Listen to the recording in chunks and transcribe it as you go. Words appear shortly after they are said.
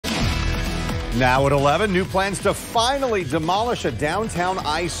Now at 11, new plans to finally demolish a downtown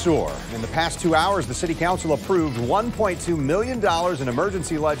eyesore. In the past 2 hours, the City Council approved $1.2 million in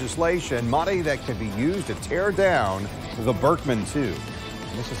emergency legislation, money that can be used to tear down the Berkman II.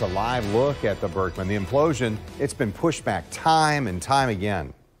 And this is a live look at the Berkman. The implosion, it's been pushed back time and time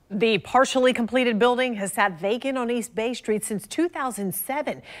again. The partially completed building has sat vacant on East Bay Street since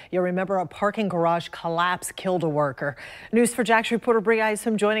 2007. You'll remember a parking garage collapse killed a worker. News4Jax reporter Bree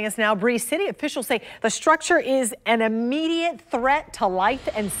Isom joining us now. Bree, city officials say the structure is an immediate threat to life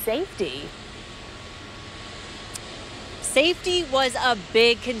and safety. Safety was a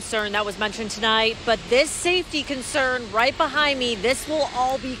big concern that was mentioned tonight, but this safety concern right behind me, this will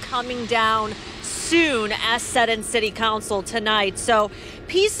all be coming down soon, as said in City Council tonight. So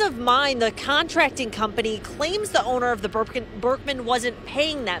peace of mind, the contracting company claims the owner of the Berkman wasn't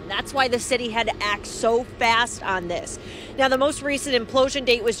paying them. That's why the city had to act so fast on this. Now, the most recent implosion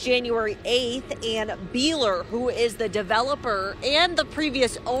date was January 8th, and Beeler, who is the developer and the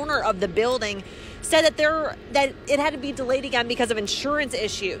previous owner of the building, said that it had to be delayed again because of insurance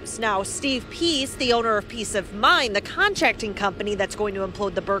issues. Now, Steve Peace, the owner of Peace of Mind, the contracting company that's going to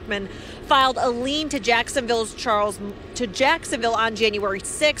implode the Berkman, filed a lien to Jacksonville on January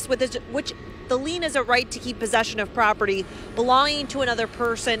 6th, which the lien is a right to keep possession of property belonging to another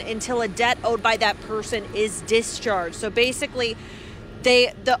person until a debt owed by that person is discharged. So basically,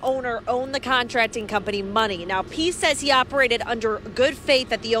 the owner owned the contracting company money. Now, Peace says he operated under good faith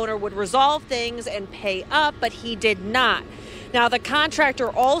that the owner would resolve things and pay up, but he did not. Now, the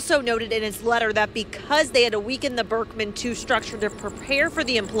contractor also noted in his letter that because they had to weaken the Berkman II structure to prepare for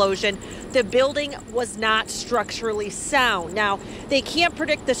the implosion, the building was not structurally sound. Now, they can't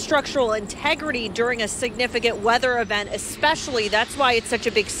predict the structural integrity during a significant weather event, especially. That's why it's such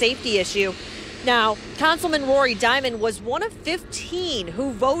a big safety issue. Now, Councilman Rory Diamond was one of 15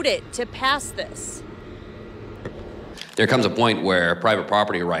 who voted to pass this. There comes a point where private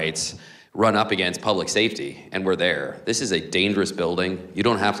property rights run up against public safety, and we're there. This is a dangerous building. You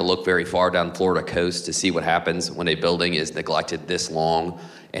don't have to look very far down Florida coast to see what happens when a building is neglected this long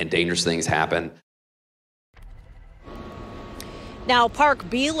and dangerous things happen. Now, Park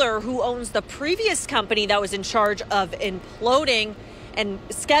Beeler, who owns the previous company that was in charge of imploding and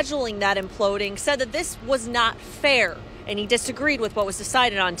scheduling that imploding, said that this was not fair, and he disagreed with what was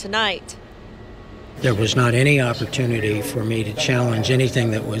decided on tonight. There was not any opportunity for me to challenge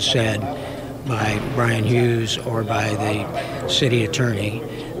anything that was said by Brian Hughes or by the city attorney.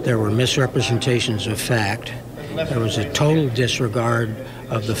 There were misrepresentations of fact. There was a total disregard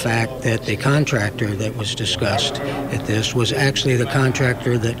of the fact that the contractor that was discussed at this was actually the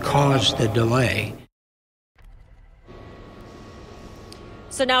contractor that caused the delay.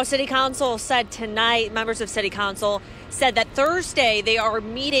 So now City Council said tonight, members of City Council said that Thursday they are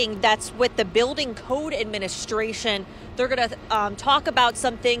meeting that's with the Building Code Administration. They're going to talk about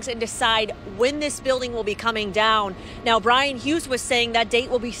some things and decide when this building will be coming down. Now, Brian Hughes was saying that date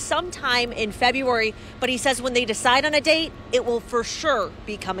will be sometime in February, but he says when they decide on a date, it will for sure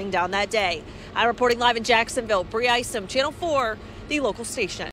be coming down that day. I'm reporting live in Jacksonville. Bree Isom, Channel 4, the local station.